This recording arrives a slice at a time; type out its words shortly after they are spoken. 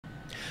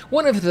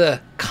One of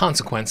the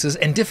consequences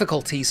and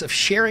difficulties of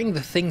sharing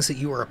the things that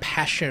you are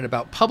passionate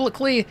about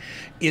publicly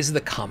is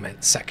the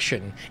comment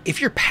section.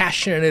 If you're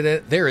passionate in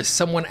it, there is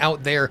someone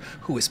out there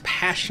who is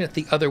passionate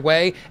the other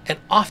way and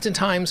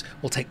oftentimes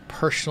will take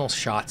personal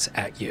shots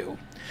at you.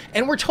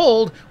 And we're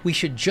told we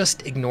should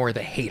just ignore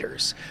the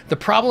haters. The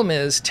problem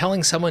is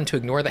telling someone to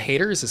ignore the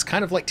haters is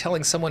kind of like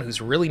telling someone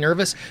who's really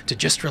nervous to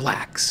just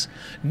relax.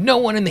 No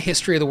one in the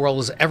history of the world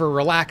has ever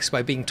relaxed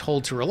by being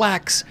told to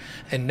relax,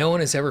 and no one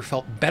has ever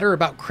felt better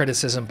about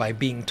criticism by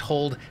being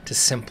told to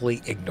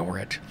simply ignore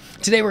it.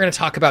 Today we're going to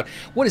talk about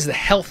what is the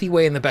healthy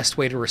way and the best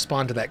way to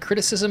respond to that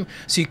criticism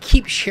so you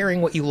keep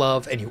sharing what you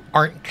love and you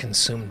aren't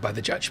consumed by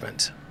the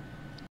judgment.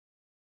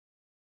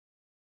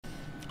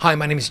 Hi,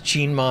 my name is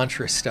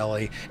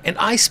Monterastelli, and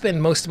I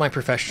spend most of my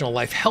professional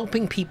life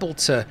helping people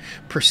to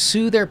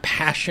pursue their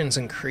passions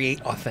and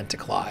create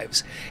authentic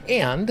lives.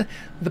 And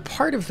the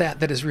part of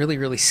that is really,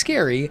 really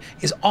scary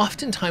is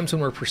oftentimes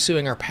when we're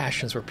pursuing our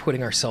passions, we're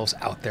putting ourselves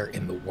out there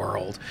in the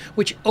world,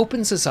 which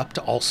opens us up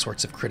to all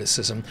sorts of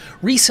criticism.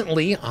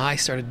 Recently, I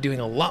started doing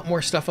a lot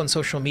more stuff on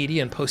social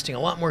media and posting a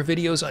lot more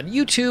videos on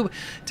YouTube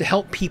to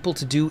help people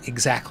to do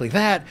exactly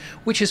that,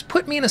 which has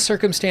put me in a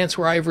circumstance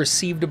where I've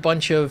received a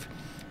bunch of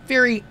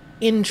very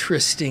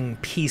interesting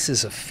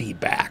pieces of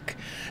feedback.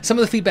 Some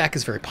of the feedback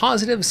is very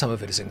positive, some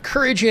of it is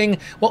encouraging,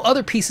 while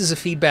other pieces of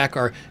feedback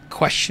are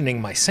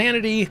questioning my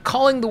sanity,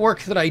 calling the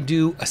work that I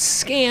do a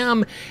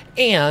scam,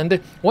 and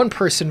one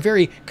person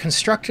very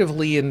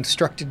constructively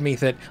instructed me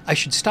that I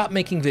should stop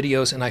making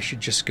videos and I should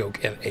just go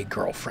get a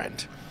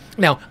girlfriend.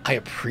 Now, I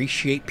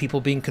appreciate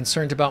people being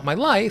concerned about my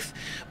life,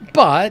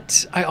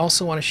 but I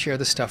also want to share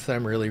the stuff that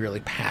I'm really, really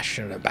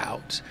passionate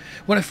about.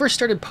 When I first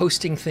started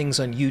posting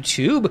things on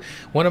YouTube,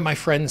 one of my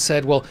friends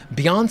said, well,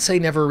 Beyonce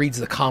never reads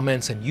the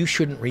comments and you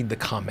shouldn't read the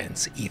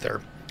comments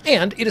either.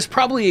 And it is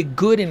probably a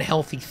good and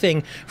healthy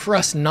thing for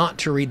us not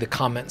to read the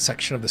comment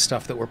section of the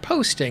stuff that we're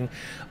posting,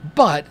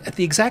 but at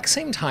the exact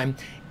same time,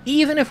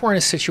 even if we're in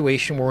a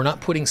situation where we're not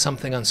putting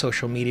something on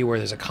social media where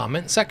there's a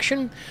comment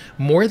section,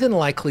 more than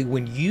likely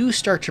when you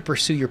start to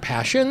pursue your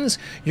passions,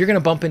 you're going to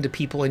bump into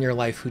people in your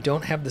life who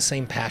don't have the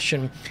same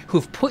passion,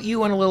 who've put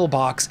you in a little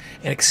box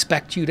and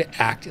expect you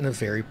to act in a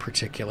very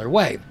particular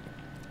way.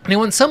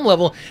 Now, on some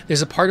level,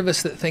 there's a part of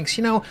us that thinks,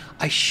 you know,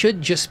 I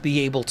should just be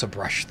able to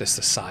brush this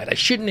aside. I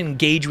shouldn't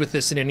engage with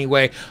this in any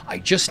way. I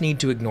just need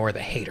to ignore the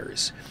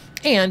haters.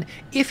 And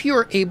if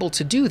you're able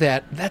to do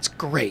that, that's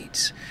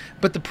great.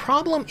 But the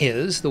problem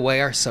is the way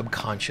our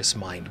subconscious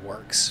mind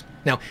works.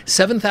 Now,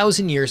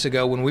 7,000 years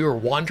ago, when we were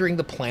wandering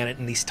the planet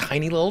in these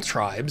tiny little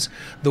tribes,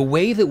 the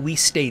way that we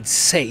stayed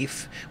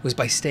safe was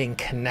by staying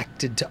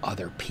connected to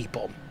other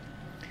people.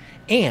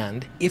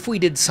 And if we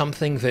did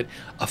something that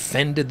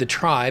offended the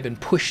tribe and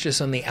pushed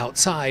us on the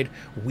outside,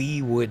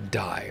 we would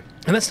die.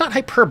 And that's not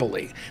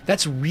hyperbole.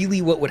 That's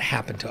really what would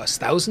happen to us.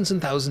 Thousands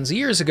and thousands of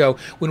years ago,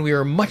 when we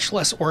were much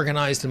less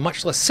organized and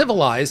much less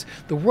civilized,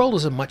 the world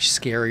was a much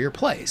scarier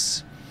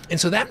place. And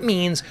so that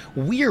means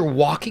we are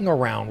walking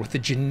around with the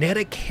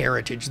genetic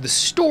heritage, the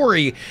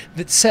story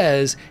that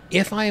says,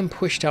 if I am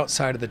pushed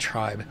outside of the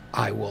tribe,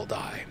 I will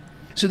die.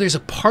 So there's a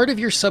part of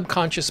your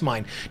subconscious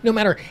mind, no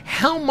matter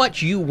how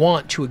much you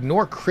want to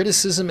ignore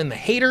criticism and the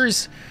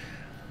haters,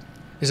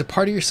 there's a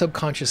part of your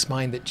subconscious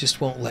mind that just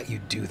won't let you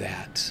do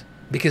that.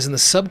 Because in the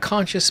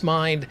subconscious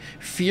mind,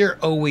 fear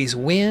always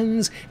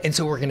wins, and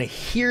so we're going to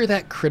hear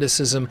that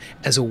criticism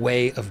as a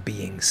way of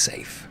being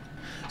safe.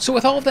 So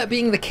with all of that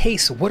being the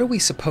case, what are we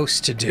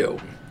supposed to do?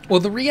 Well,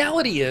 the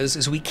reality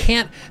is we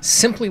can't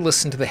simply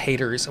listen to the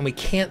haters and we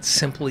can't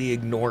simply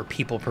ignore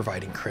people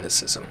providing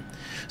criticism.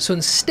 So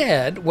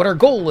instead, what our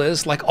goal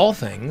is, like all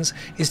things,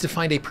 is to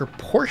find a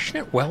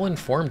proportionate,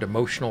 well-informed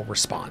emotional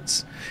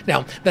response.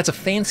 Now, that's a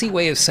fancy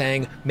way of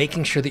saying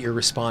making sure that you're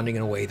responding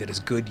in a way that is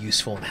good,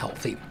 useful, and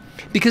healthy.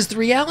 Because the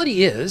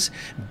reality is,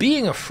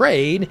 being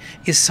afraid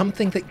is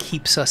something that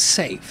keeps us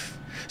safe.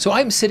 So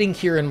I'm sitting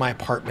here in my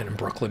apartment in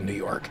Brooklyn, New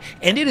York,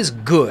 and it is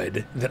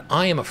good that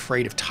I am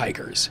afraid of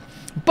tigers.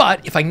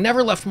 But if I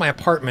never left my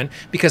apartment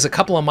because a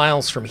couple of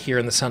miles from here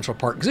in the Central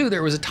Park Zoo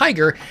there was a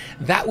tiger,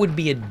 that would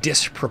be a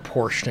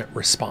disproportionate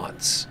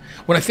response.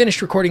 When I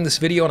finished recording this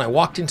video and I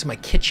walked into my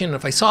kitchen, and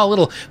if I saw a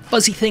little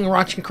fuzzy thing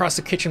watching across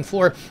the kitchen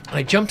floor and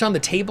I jumped on the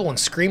table and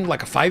screamed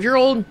like a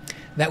 5-year-old,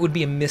 that would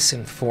be a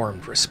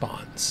misinformed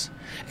response.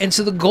 And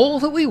so the goal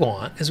that we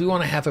want is we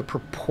want to have a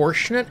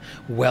proportionate,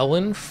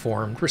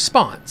 well-informed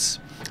response.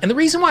 And the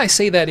reason why I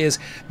say that is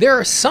there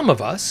are some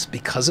of us,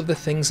 because of the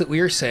things that we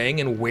are saying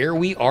and where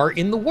we are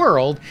in the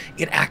world,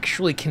 it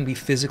actually can be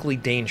physically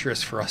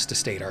dangerous for us to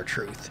state our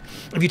truth.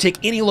 If you take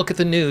any look at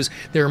the news,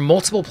 there are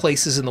multiple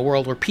places in the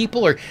world where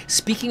people are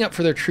speaking up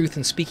for their truth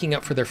and speaking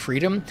up for their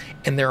freedom,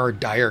 and there are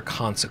dire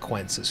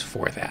consequences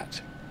for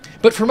that.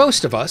 But for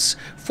most of us,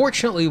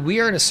 fortunately, we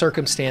are in a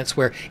circumstance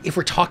where if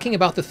we're talking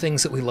about the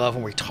things that we love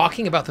and we're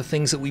talking about the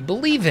things that we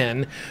believe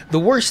in,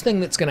 the worst thing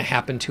that's going to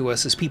happen to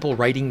us is people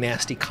writing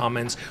nasty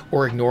comments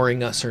or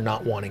ignoring us or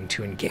not wanting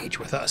to engage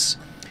with us.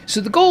 So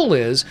the goal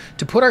is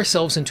to put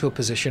ourselves into a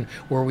position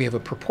where we have a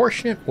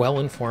proportionate,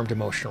 well-informed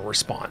emotional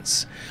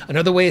response.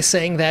 Another way of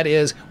saying that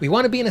is we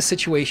want to be in a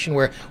situation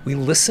where we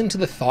listen to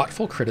the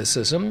thoughtful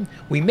criticism,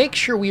 we make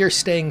sure we are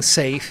staying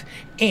safe,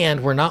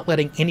 and we're not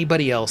letting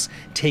anybody else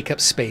take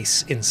up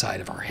space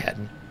inside of our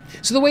head.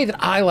 So the way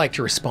that I like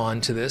to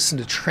respond to this and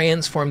to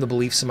transform the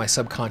beliefs in my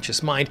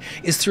subconscious mind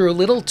is through a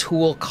little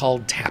tool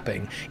called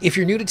tapping. If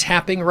you're new to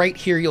tapping, right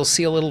here you'll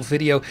see a little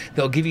video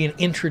that'll give you an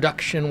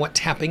introduction what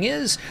tapping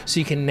is so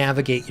you can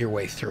navigate your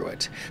way through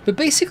it. But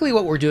basically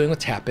what we're doing with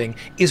tapping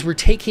is we're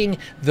taking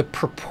the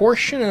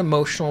proportionate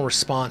emotional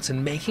response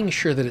and making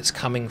sure that it's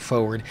coming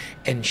forward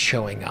and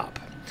showing up.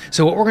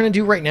 So what we're going to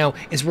do right now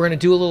is we're going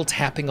to do a little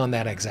tapping on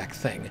that exact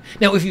thing.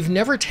 Now, if you've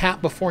never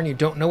tapped before and you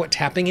don't know what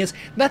tapping is,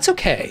 that's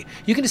okay.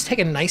 You can just take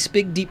a nice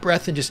big deep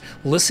breath and just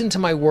listen to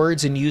my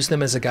words and use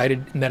them as a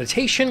guided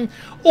meditation.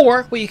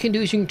 Or what you can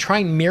do is you can try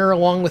and mirror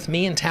along with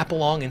me and tap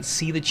along and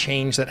see the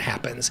change that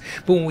happens.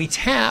 But when we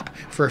tap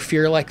for a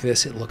fear like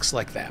this, it looks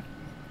like that.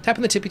 Tap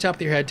on the tippy top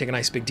of your head, take a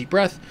nice big deep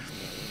breath.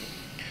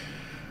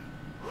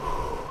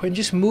 And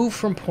just move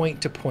from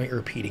point to point,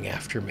 repeating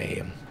after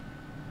me.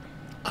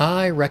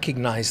 I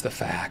recognize the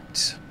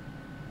fact.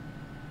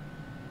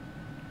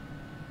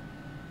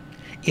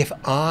 If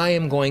I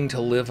am going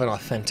to live an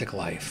authentic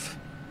life,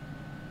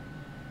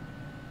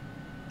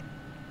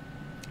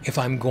 if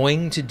I'm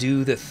going to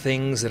do the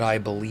things that I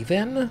believe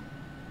in,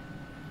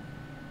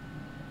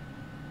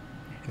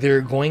 there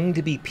are going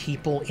to be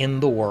people in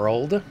the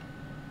world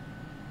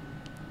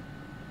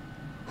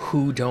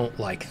who don't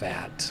like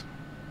that.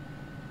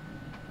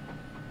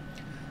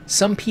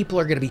 Some people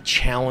are going to be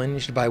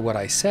challenged by what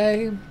I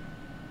say.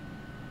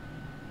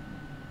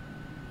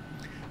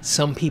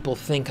 Some people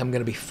think I'm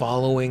going to be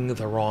following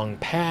the wrong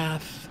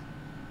path.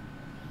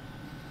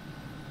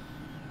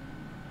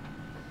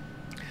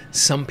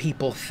 Some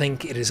people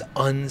think it is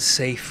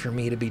unsafe for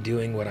me to be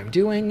doing what I'm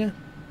doing.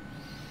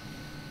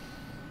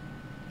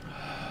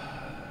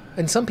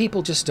 And some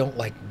people just don't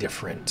like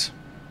different.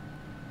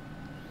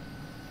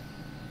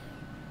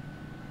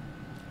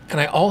 And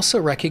I also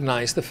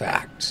recognize the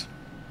fact,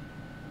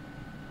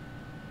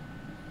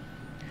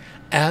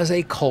 as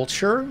a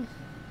culture,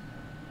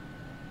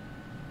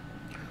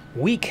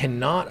 we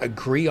cannot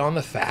agree on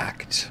the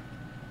fact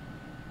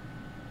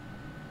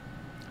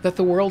that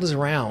the world is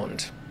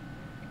round.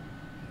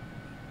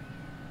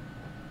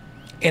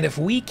 And if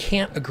we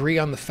can't agree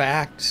on the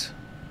fact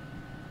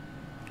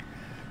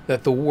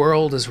that the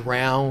world is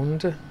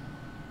round,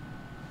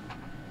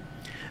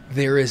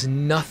 there is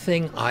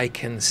nothing I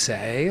can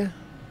say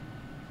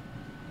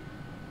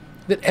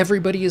that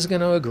everybody is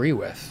going to agree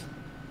with.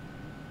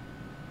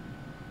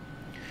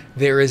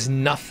 There is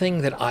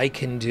nothing that I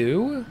can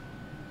do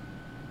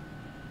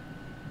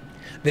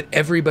that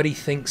everybody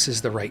thinks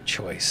is the right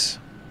choice.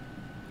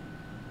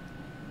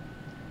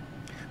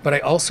 But I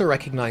also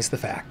recognize the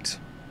fact,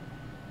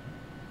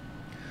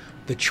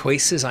 the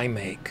choices I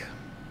make,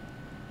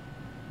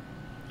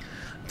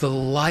 the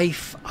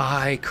life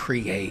I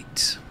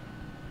create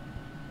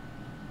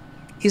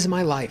is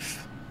my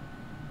life,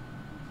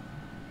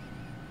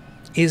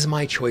 is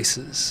my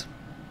choices.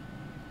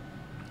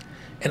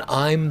 And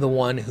I'm the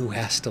one who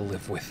has to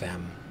live with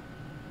them.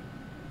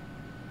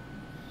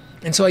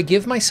 And so I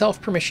give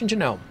myself permission to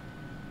know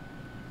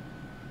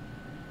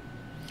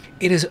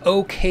it is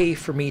okay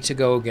for me to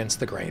go against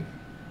the grain.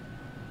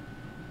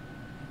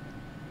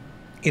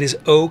 It is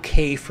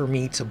okay for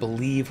me to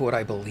believe what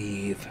I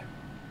believe.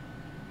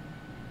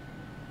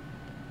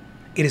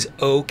 It is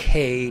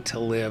okay to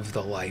live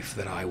the life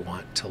that I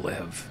want to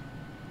live.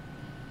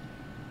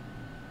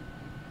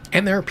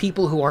 And there are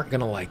people who aren't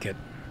going to like it.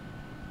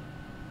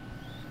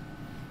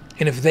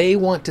 And if they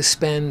want to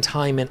spend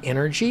time and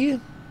energy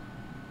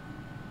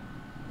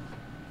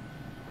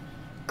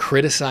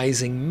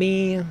criticizing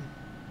me,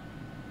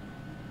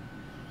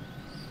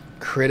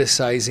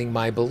 criticizing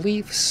my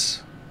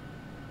beliefs,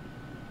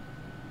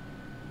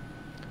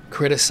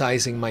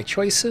 criticizing my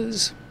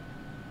choices,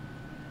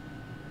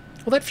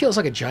 well, that feels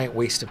like a giant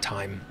waste of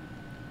time.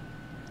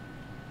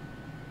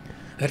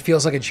 That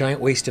feels like a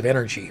giant waste of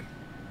energy.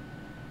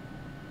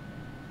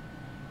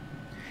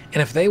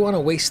 And if they want to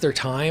waste their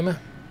time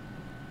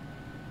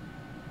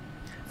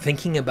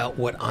thinking about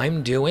what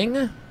I'm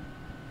doing,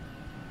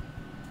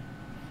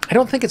 I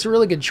don't think it's a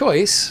really good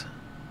choice,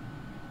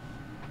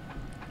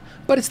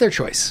 but it's their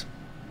choice.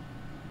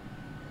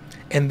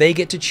 And they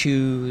get to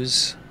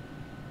choose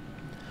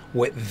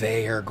what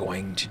they are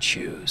going to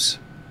choose.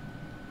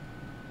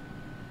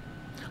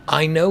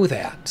 I know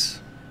that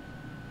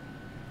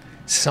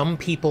some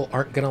people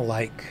aren't going to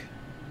like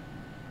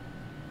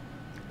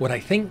what I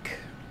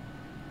think,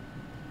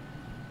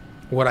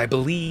 what I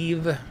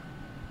believe,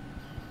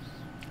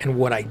 and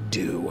what I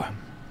do.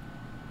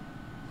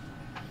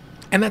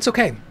 And that's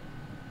okay.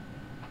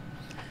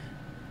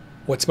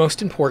 What's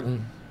most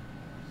important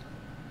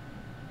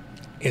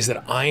is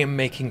that I am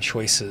making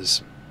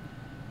choices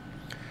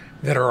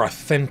that are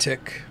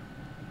authentic,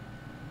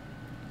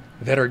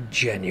 that are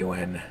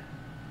genuine,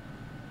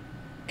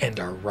 and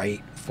are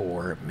right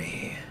for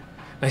me.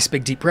 Nice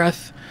big deep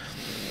breath.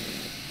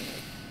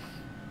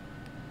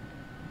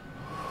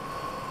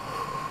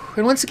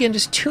 And once again,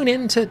 just tune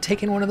in to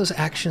taking one of those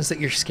actions that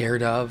you're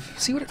scared of.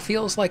 See what it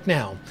feels like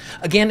now.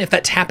 Again, if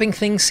that tapping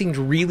thing seemed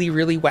really,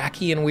 really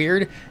wacky and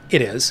weird,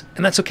 it is.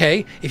 And that's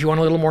okay. If you want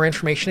a little more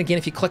information, again,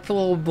 if you click the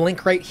little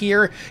link right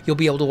here, you'll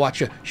be able to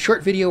watch a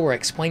short video where I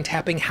explain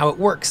tapping, how it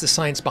works, the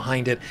science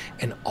behind it,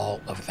 and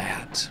all of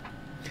that.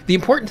 The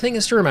important thing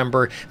is to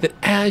remember that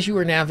as you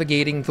are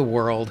navigating the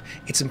world,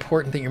 it's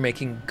important that you're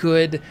making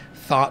good,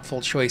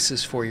 thoughtful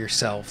choices for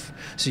yourself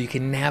so you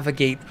can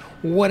navigate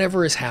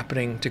whatever is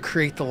happening to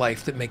create the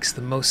life that makes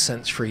the most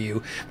sense for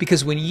you.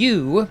 Because when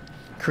you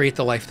create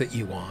the life that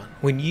you want,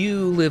 when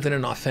you live in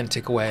an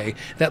authentic way,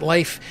 that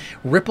life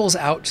ripples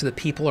out to the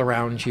people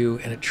around you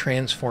and it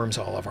transforms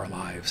all of our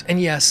lives.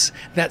 And yes,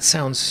 that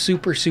sounds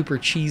super, super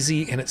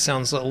cheesy and it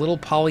sounds a little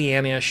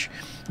Pollyannish,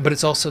 but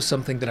it's also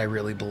something that I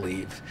really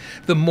believe.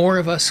 The more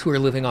of us who are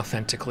living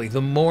authentically, the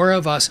more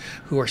of us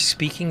who are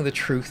speaking the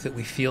truth that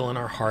we feel in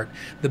our heart,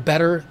 the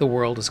better the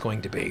world is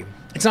going to be.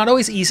 It's not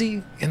always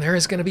easy, and there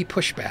is going to be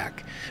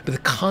pushback, but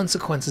the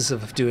consequences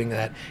of doing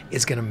that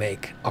is going to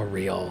make a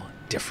real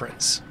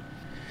difference.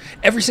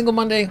 Every single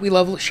Monday, we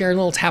love sharing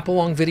little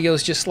tap-along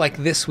videos just like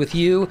this with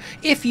you.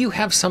 If you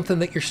have something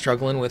that you're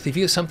struggling with, if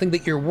you have something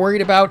that you're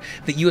worried about,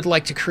 that you would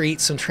like to create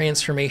some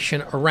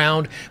transformation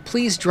around,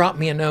 please drop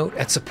me a note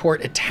at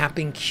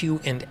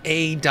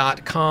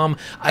support@tappingqa.com.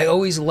 I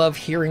always love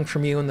hearing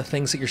from you and the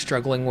things that you're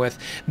struggling with.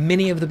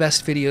 Many of the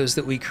best videos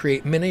that we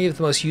create, many of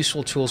the most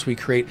useful tools we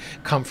create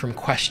come from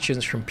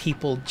questions from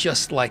people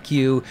just like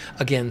you.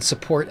 Again,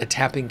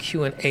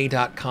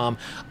 support@tappingqa.com.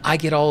 I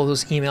get all of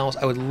those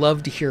emails. I would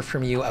love to hear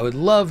from you. I would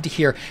love to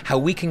hear how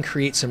we can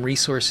create some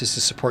resources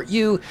to support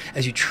you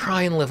as you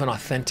try and live an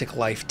authentic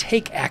life,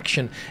 take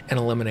action, and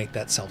eliminate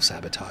that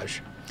self-sabotage.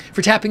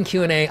 For Tapping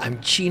Q&A,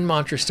 I'm Gene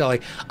Monterastelli.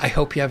 I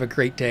hope you have a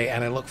great day,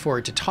 and I look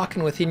forward to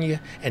talking with you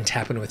and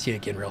tapping with you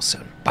again real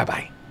soon.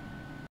 Bye-bye.